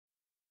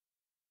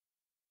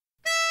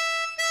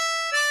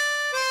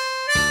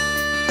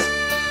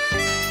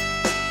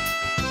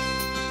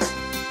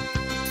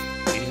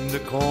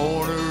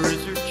corner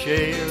is her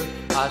chair.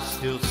 I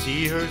still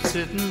see her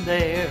sitting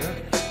there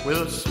with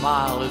a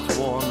smile as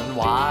warm and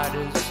wide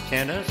as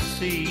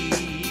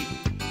Tennessee.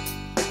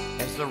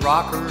 As the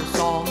rockers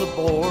on the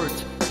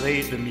boards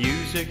played the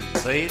music,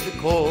 played the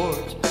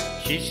chords,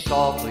 she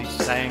softly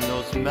sang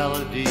those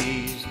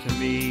melodies to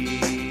me.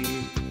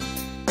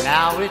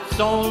 Now it's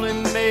only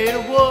made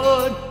of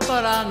wood,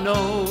 but I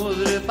know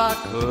that if I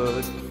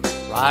could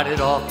ride it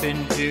off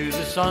into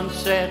the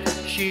sunset,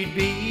 she'd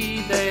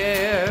be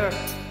there.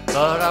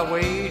 But I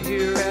wait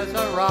here as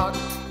I rock,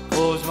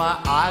 close my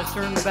eyes,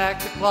 turn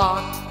back the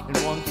clock, and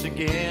once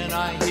again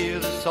I hear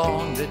the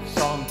song that's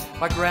sung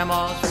by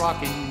Grandma's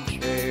rocking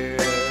chair.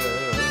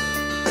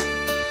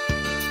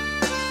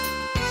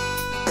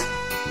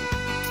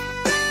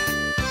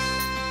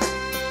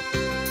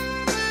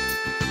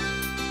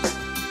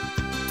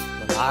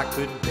 But I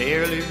could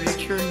barely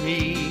reach her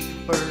knee,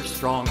 but her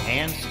strong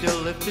hand still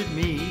lifted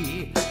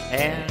me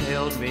and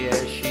held me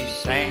as she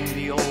sang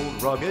the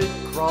old rugged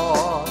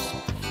cross.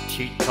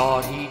 She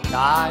taught he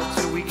died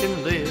so we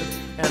can live,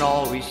 and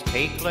always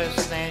take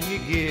less than you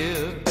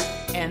give,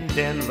 and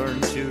then learn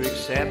to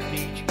accept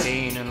each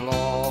gain and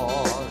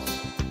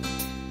loss.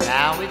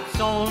 Now it's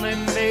only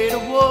made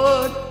of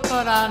wood,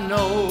 but I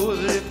know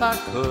that if I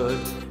could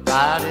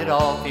ride it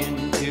off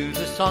into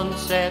the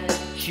sunset,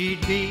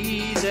 she'd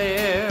be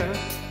there.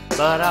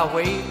 But I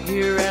wait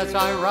here as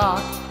I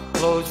rock,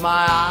 close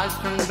my eyes,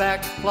 turn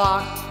back the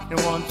clock,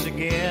 and once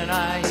again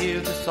I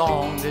hear the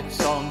song that's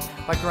sung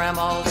by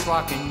Grandma's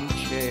rocking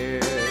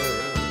chair.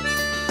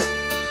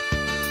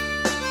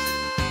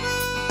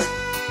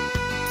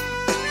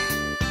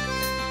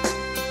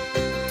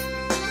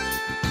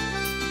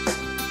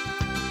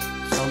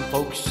 Some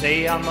folks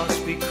say I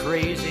must be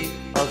crazy,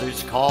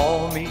 others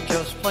call me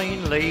just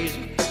plain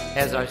lazy,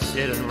 as I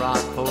sit and rock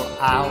for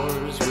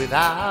hours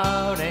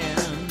without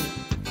end.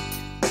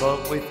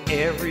 But with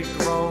every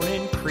groan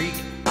and creak,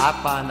 I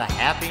find the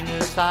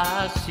happiness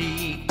I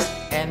seek,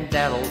 and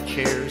that old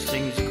chair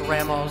sings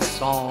Grandma's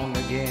song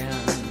again.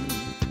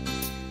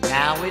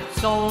 Now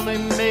it's only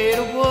made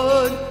of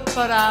wood,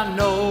 but I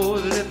know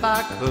that if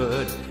I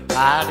could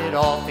ride it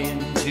off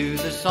into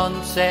the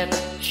sunset,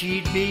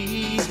 she'd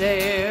be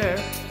there.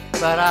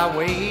 But I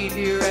wait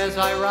here as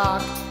I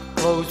rock,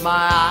 close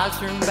my eyes,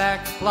 turn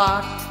back the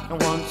clock,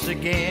 and once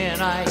again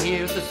I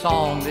hear the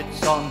song that's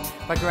sung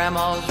by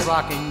Grandma's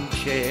rocking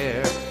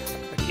chair.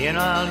 Again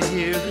I'll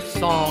hear the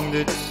song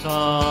that's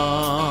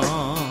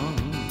sung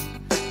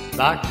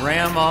by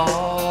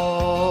Grandma's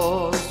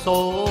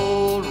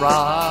old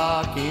rocking